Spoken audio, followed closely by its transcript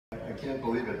can't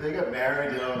believe it. They get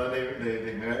married, you know, and then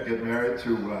they get married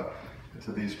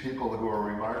to these people who are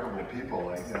remarkable people.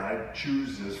 Like, you know, I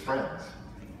choose as friends.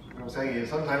 You know what I'm saying?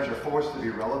 Sometimes you're forced to be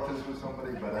relatives with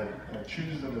somebody, but I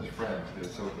choose them as friends. They're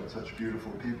such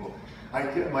beautiful people. I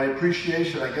get my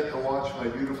appreciation. I get to watch my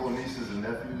beautiful nieces and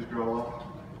nephews grow up.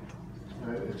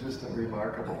 Right? It's just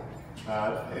remarkable.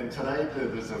 And tonight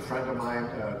there's a friend of mine,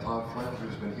 Tom Flint,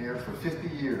 who's been here for 50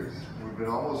 years. We've been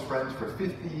almost friends for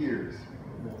 50 years.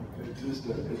 It's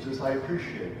just I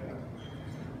appreciate that.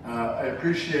 I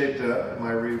appreciate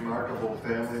my remarkable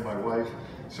family, my wife,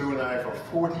 Sue and I, for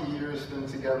 40 years been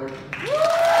together.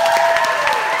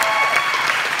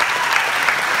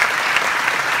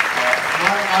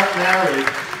 Not married,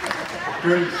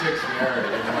 36 married,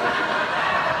 you know.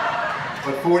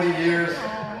 But 40 years,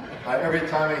 every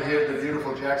time I hear the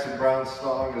beautiful Jackson Browne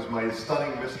song as my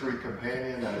stunning mystery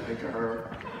companion, I think of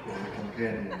her as a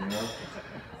companion, you know.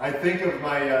 I think of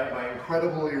my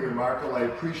incredibly remarkable, I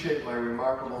appreciate my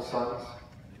remarkable sons,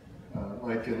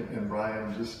 Mike and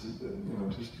Brian, just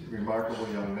remarkable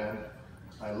young men.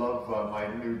 I love my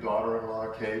new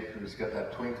daughter-in-law, Kate, who's got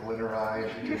that twinkle in her eye.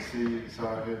 You can see,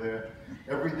 saw her there.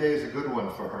 Every day is a good one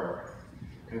for her.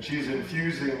 And she's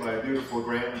infusing my beautiful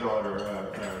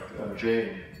granddaughter,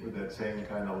 Jane, with that same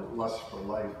kind of lust for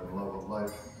life and love of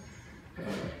life.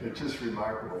 It's just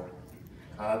remarkable.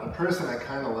 The person I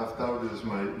kind of left out is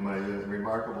my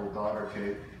remarkable daughter,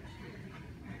 Kate.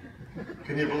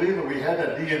 Can you believe it? We had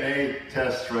a DNA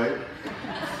test, right?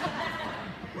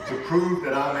 To prove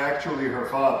that I'm actually her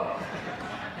father.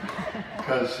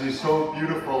 Because she's so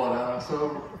beautiful and I'm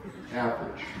so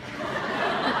average.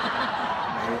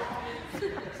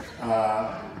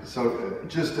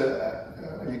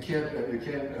 You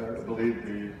can't believe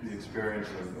the experience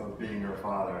of being her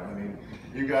father. I mean,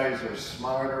 you guys are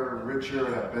smarter, richer,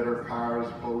 have better cars,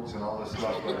 boats, and all this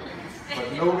stuff,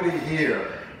 but nobody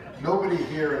here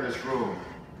in this room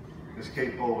is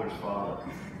Kate Bowler's father.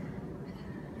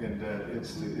 And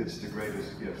it's the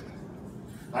greatest gift.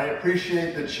 I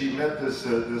appreciate that she met this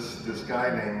guy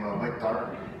named Mike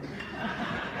Darby.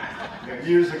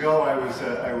 Years ago, I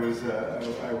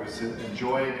was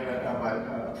enjoying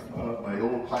my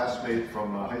old classmate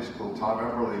from high school, Tom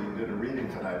Emberly, who did a reading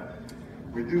tonight.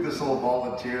 We do this little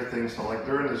volunteer thing, so like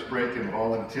during this break in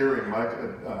volunteering,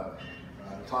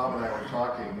 Tom and I were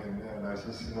talking, and I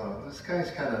said, you know, this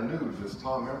guy's kind of new, this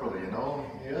Tom Emberly, you know?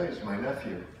 Yeah, he's my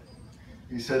nephew.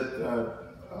 He said,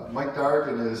 Mike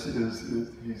Dargan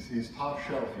he's top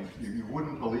shelf. You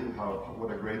wouldn't believe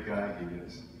what a great guy he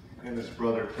is. And his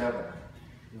brother Kevin.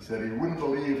 He said he wouldn't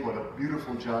believe what a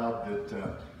beautiful job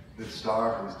that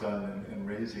Star has done in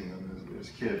raising them as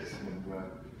kids. And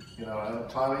you know,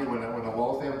 Tommy, when a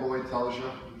Waltham boy tells you,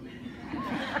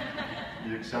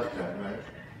 you accept that, right?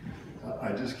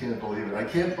 I just can't believe it. I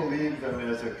can't believe them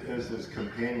as his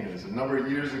companions. A number of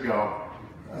years ago,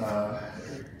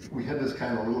 we had this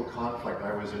kind of little conflict.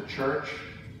 I was at church,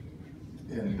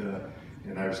 and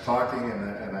I was talking,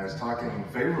 and I was talking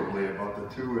favorably about the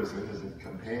two as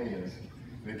companions.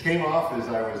 And it came off as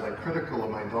I was like critical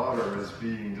of my daughter as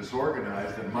being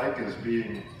disorganized, and Mike as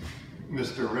being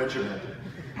Mr. Regimented.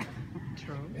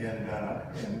 And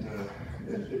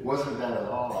it wasn't that at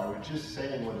all. I was just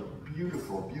saying what a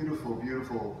beautiful, beautiful,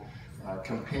 beautiful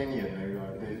companion they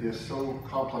are. They're so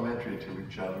complementary to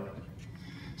each other.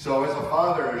 So as a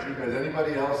father, as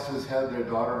anybody else has had their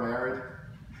daughter married?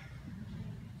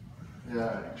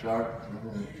 Yeah, Chuck.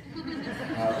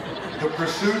 The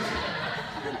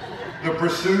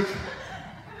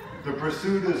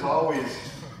pursuit is always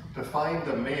to find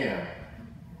a man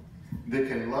that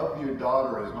can love your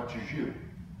daughter as much as you.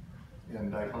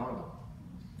 And I found him.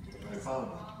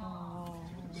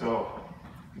 So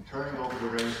I'm turning over the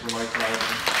reins for Mike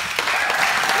Carson.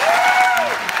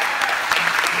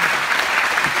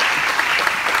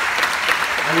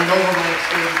 I went over my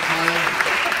extended time.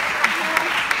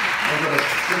 I'm going to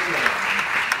sit down.